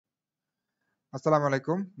আসসালামু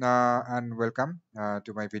আলাইকুম and welcome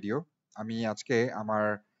to my video. আমি আজকে আমার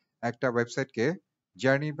একটা ওয়েবসাইটকে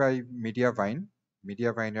জার্নি বাই মিডিয়া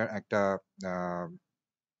ভাইনের আহ,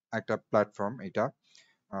 একটা প্ল্যাটফর্ম এটা।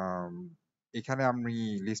 আম, এখানে আমি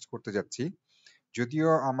লিস্ট করতে যাচ্ছি। যদিও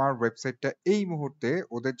আমার ওয়েবসাইটটা এই মুহূর্তে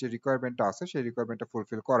ওদের যে রিকোয়ারমেন্টটা আছে সেই রিকোয়ারমেন্টটা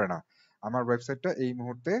ফুলফিল করে না। আমার ওয়েবসাইটটা এই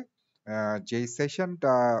মুহূর্তে যেই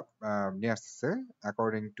সেশনটা নিয়ে আসছে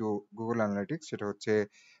অ্যাকর্ডিং টু গুগল অ্যানালিটিক্স সেটা হচ্ছে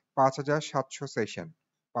 5,700 সেশন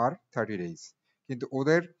পার 30 ডেজ। কিন্তু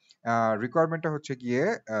ওদের রিকোয়ারমেন্টটা হচ্ছে গিয়ে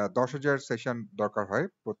 10,000 সেশন দরকার হয়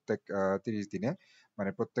প্রত্যেক 30 দিনে। মানে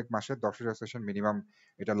প্রত্যেক মাসে 10,000 সেশন মিনিমাম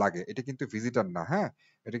এটা লাগে। এটা কিন্তু ভিজিটর না, হ্যাঁ,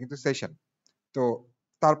 এটা কিন্তু সেশন। তো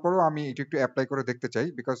তারপরেও আমি এটা একটু এপ্লাই করে দেখতে চাই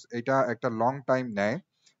বিকজ এটা একটা লং টাইম নেয়।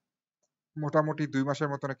 মোটামুটি 2 মাসের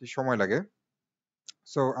মতো নাকি সময় লাগে।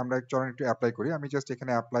 সো আমরা চলেন একটু এপ্লাই করি। আমি জাস্ট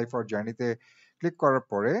এখানে এপ্লাই ফর জার্নিতে ক্লিক করার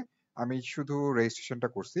পরে আমি শুধু রেজিস্ট্রেশনটা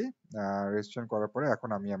করছি। রেজিস্ট্রেশন করার পরে এখন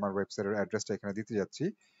আমি আমার ওয়েবসাইটের অ্যাড্রেসটা এখানে দিতে যাচ্ছি।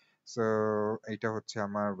 সো এইটা হচ্ছে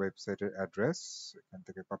আমার ওয়েবসাইটের অ্যাড্রেস। এখান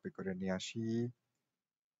থেকে কপি করে নিয়ে আসি।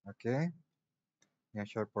 ওকে, নিয়ে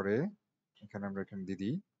আসার পরে এখানে আমরা এখানে দিয়ে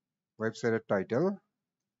দিই ওয়েবসাইটের title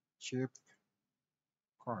chip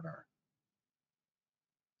corner,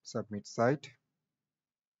 submit site.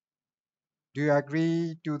 Do you agree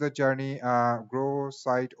to the journey grow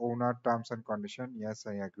site owner terms and condition? Yes,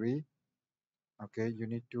 I agree. Okay, you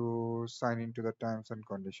need to sign into the terms and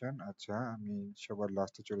condition. আচ্ছা, আমি সবার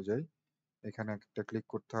লাস্টে চলে যাই। এখানে একটা ক্লিক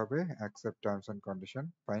করতে হবে accept terms and condition.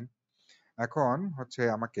 Fine. এখন হচ্ছে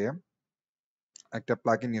আমাকে একটা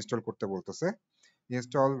প্লাগইন ইনস্টল করতে বলতেছে।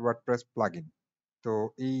 Install WordPress plugin. তো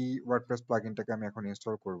এই ওয়ার্ডপ্রেস প্লাগইনটাকে আমি এখন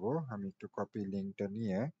ইনস্টল করব। আমি একটু কপি লিংকটা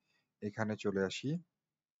নিয়ে এখানে চলে আসি।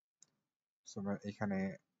 So, এখানে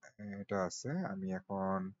এটা আছে। আমি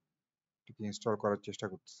এখন এটাকে ইনস্টল করার চেষ্টা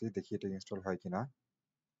করতেছি, দেখি এটা ইনস্টল হয় কিনা।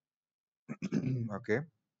 ওকে,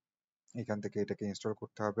 এখান থেকে এটাকে ইনস্টল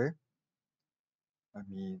করতে হবে।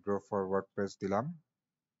 আমি গ্রো ফর ওয়ার্ডপ্রেস দিলাম,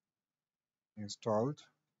 ইনস্টলড।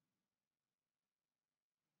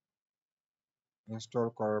 ইনস্টল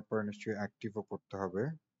করার পর নিশ্চয়ই অ্যাক্টিভও করতে হবে।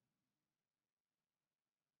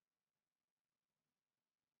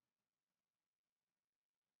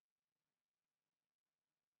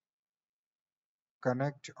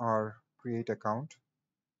 কানেক্ট অর ক্রিয়েট অ্যাকাউন্ট,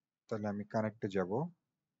 তাহলে আমি কানেক্টে যাব।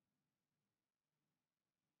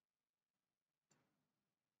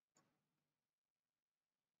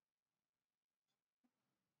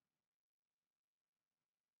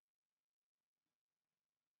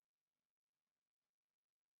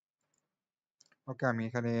 ওকে, আমি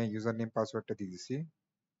এখানে ইউজার নেম পাসওয়ার্ডটা দিয়ে দিছি।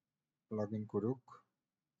 লগ ইন করুক,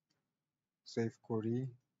 সেভ করি,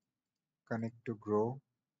 কানেক্ট টু গ্রো।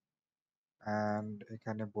 অ্যান্ড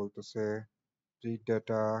এখানে বলতেছে read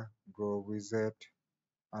data, grow widget,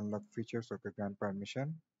 unlock features, okay, grant permission.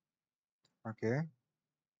 Okay,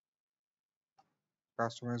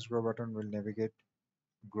 customize grow button will navigate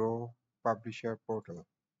grow publisher portal.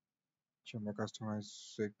 So আমরা customize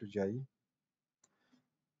একটু যাই।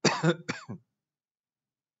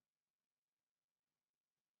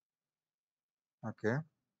 Okay,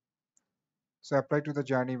 so apply to the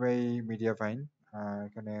journey by Mediavine.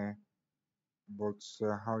 এখানে বলছে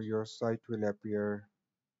how your site will appear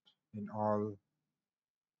in all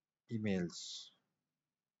emails.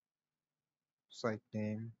 Site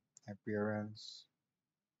name, appearance.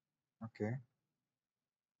 Okay,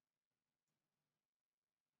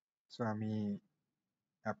 so আমি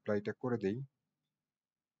অ্যাপ্লাইটা করে দেই।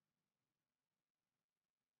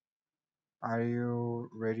 Are you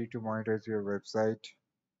ready to monetize your website?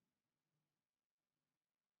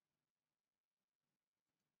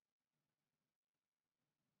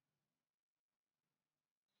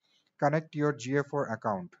 Connect your GA4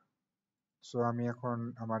 account. So আমি এখন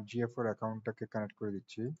আমার GA4 অ্যাকাউন্টটাকে connect করে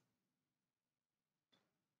দিচ্ছি।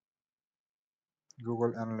 গুগল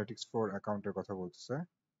অ্যানালিটিক্স 4 অ্যাকাউন্টের কথা বলতেছে।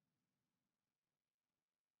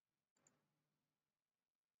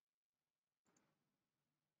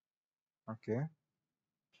 ওকে,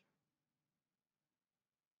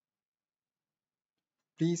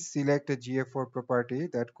 please select a GA4 property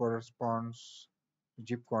that corresponds to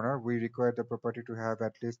Jeep Corner. We require the property to have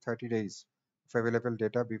at least 30 days of available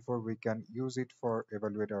data before we can use it for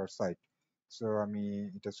evaluate our site. So আমি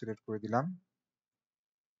এটা select করে দিলাম।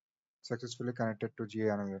 Successfully connected to GA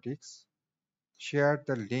Analytics. Share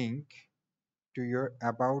the link to your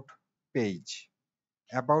about page.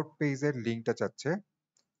 About page এর লিংকটা চাচ্ছে।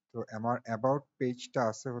 তো আমার about পেজটা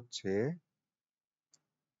আছে হচ্ছে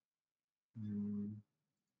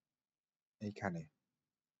এইখানে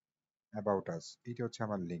অ্যাবাউট আস, এটা হচ্ছে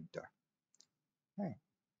আমার লিংকটা। হ্যাঁ,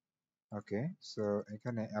 ওকে, সো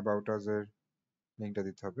এখানে অ্যাবাউট আস এর লিঙ্কটা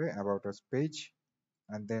দিতে হবে about us page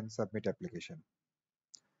and then submit application.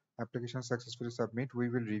 Application successfully submit. We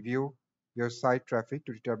will review your site traffic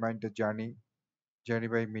to determine the journey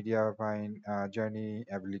by Mediavine journey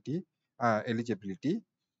ability eligibility.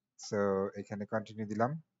 So এখানে continue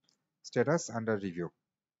দিলাম status under review.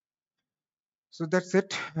 So that's it.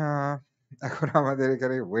 এখন আমাদের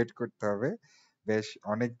এখানে wait করতে হবে, বেশ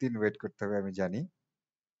অনেক দিন ওয়েট করতে হবে আমি জানি।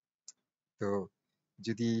 তো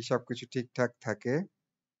যদি সবকিছু ঠিকঠাক থাকে,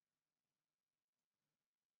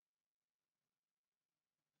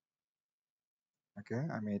 ওকে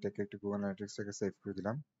আমি এটাকে একটু গুগল অ্যানালিটিক্স থেকে সেভ করে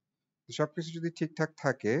দিলাম। তো সবকিছু যদি ঠিকঠাক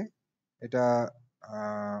থাকে, এটা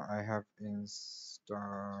I have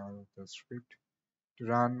installed the script to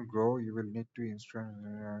run grow. You will need to install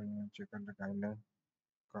check on the guideline,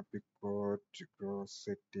 copy code, grow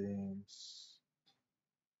settings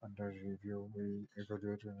under review. We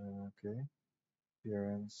evaluate okay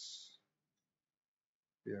appearance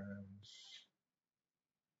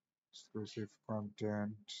exclusive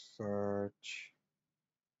content search.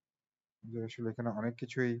 যে আসলে এখানে অনেক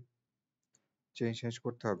কিছুই চেঞ্জ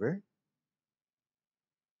করতে হবে,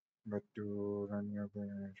 but to run your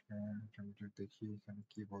আমি একটু দেখি এখানে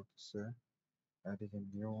কি বলতেছে। adding a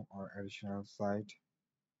new or additional site,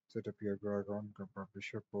 set up your Grow account,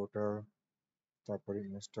 publisher portal, তারপরে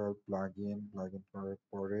install plugin করার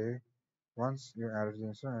পরে once you add the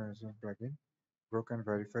install plugin, Grow can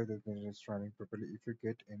verify that it is running properly. If you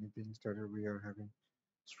get anything started, we are having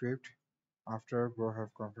script after Grow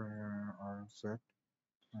have confirmed or set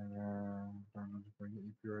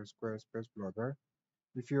if you are Squarespace blogger,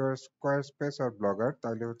 if you are Squarespace or blogger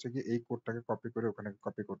তাহলে হচ্ছে কি এই কোডটাকে copy করে ওখানে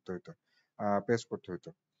copy করতে হতো, paste করতে হতো।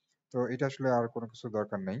 তো এটা আসলে আর কোনো কিছু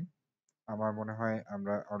দরকার নেই। আমার মনে হয়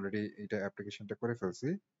আমরা অলরেডি এটা অ্যাপ্লিকেশনটা করে ফেলছি।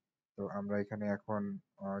 তো আমরা এখানে এখন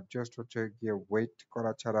জাস্ট হচ্ছে গিয়ে ওয়েট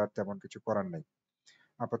করা ছাড়া আর তেমন কিছু করার নেই।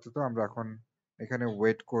 আপাতত আমরা এখন এখানে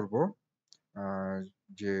ওয়েট করব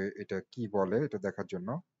যে এটা কি বলে এটা দেখার জন্য।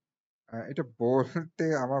 এটা বলতে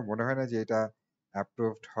আমার মনে হয় না যে এটা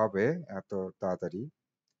অ্যাপ্রুভড হবে এত তাড়াতাড়ি,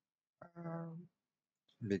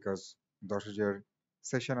 বিকজ 10,000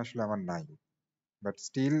 সেশন আসলে আমার নাই। বাট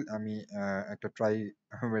স্টিল আমি একটা ট্রাই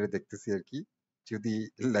মেরে দেখতেছি আর কি, যদি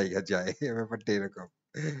লাইগা যায় ব্যাপারটা এরকম।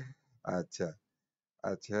 আচ্ছা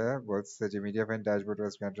আচ্ছা, বলতেছে যে মিডিয়া ফাইন ড্যাশবোর্ড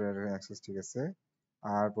ওয়াজ গ্রান্টেড অ্যাক্সেস, ঠিক আছে।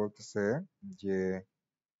 আর বলতেছে যে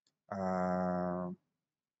আহ,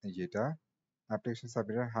 এই যেটা application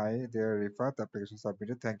submitted. Hi there, Rifat. Application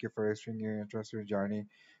submitted. Thank you for registering your interest in journey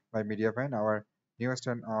by Mediavine, our newest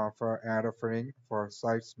and offer ad offering for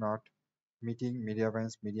sites not meeting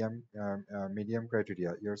Mediavine's medium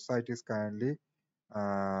criteria. Your site is currently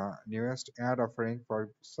newest ad offering for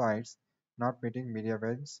sites not meeting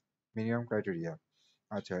Mediavine's minimum criteria.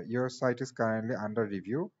 Acha, your site is currently under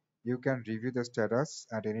review. You can review the status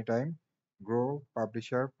at any time. Grow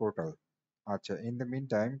Publisher Portal. Acha, in the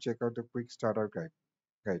meantime, check out the quick starter guide.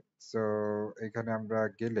 Right, so এখানে আমরা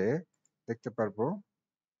গেলে দেখতে পারবো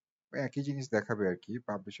একই জিনিস দেখাবে আর কি,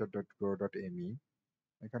 publisher.grow.me।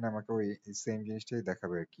 এখানে আমাকে ওই সেম জিনিসটাই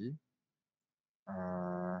দেখাবে আর কি।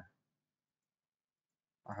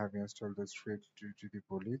 I have installed the script যদি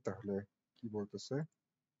বলি তাহলে কি বলতেছে,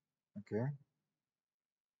 ওকে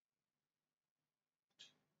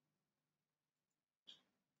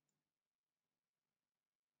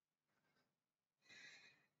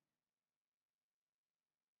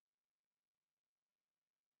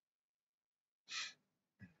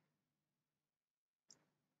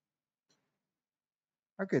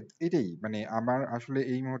ওকে এটাই মানে আমার আসলে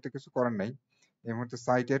এই মুহূর্তে কিছু করার নাই। এই মুহূর্তে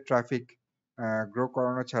সাইটের ট্রাফিক গ্রো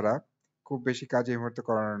করানো ছাড়া খুব বেশি কাজ এই মুহূর্তে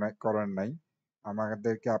করার নাই।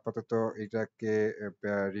 আমাদেরকে আপাতত এটাকে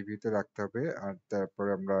রিভিউতে রাখতে হবে, আর তারপরে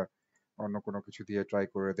আমরা অন্য কোনো কিছু দিয়ে ট্রাই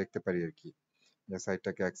করে দেখতে পারি আর কি, যে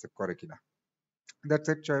সাইটটাকে অ্যাকসেপ্ট করে কিনা। দ্যাটস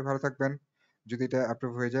ইট, সবাই ভালো থাকবেন। যদি এটা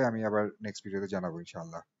অ্যাপ্রুভ হয়ে যায় আমি আবার নেক্সট ভিডিওতে জানাবো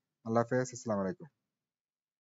ইনশাআল্লাহ। আল্লাহ হাফেজ, আসসালামু আলাইকুম।